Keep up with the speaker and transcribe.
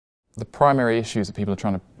The primary issues that people are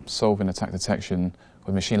trying to solve in attack detection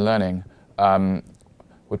with machine learning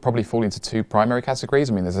would probably fall into two primary categories.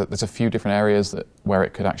 I mean, there's a few different areas where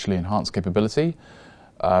it could actually enhance capability.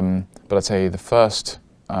 But I'd say the first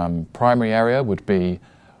primary area would be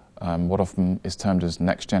what often is termed as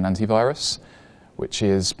next-gen antivirus, which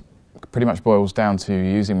pretty much boils down to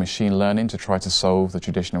using machine learning to try to solve the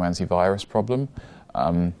traditional antivirus problem,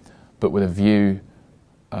 but with a view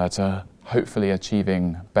to hopefully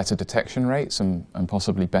achieving better detection rates and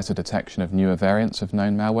possibly better detection of newer variants of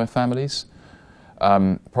known malware families.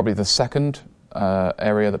 Probably the second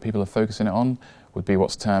area that people are focusing it on would be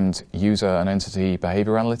what's termed user and entity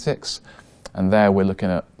behavior analytics. And there we're looking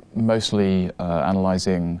at mostly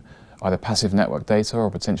analyzing either passive network data or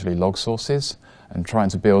potentially log sources and trying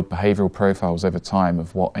to build behavioral profiles over time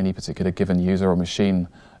of what any particular given user or machine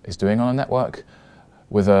is doing on a network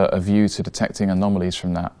with a view to detecting anomalies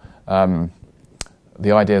from that.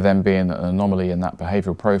 The idea then being that an anomaly in that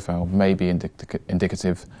behavioral profile may be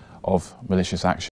indicative of malicious action.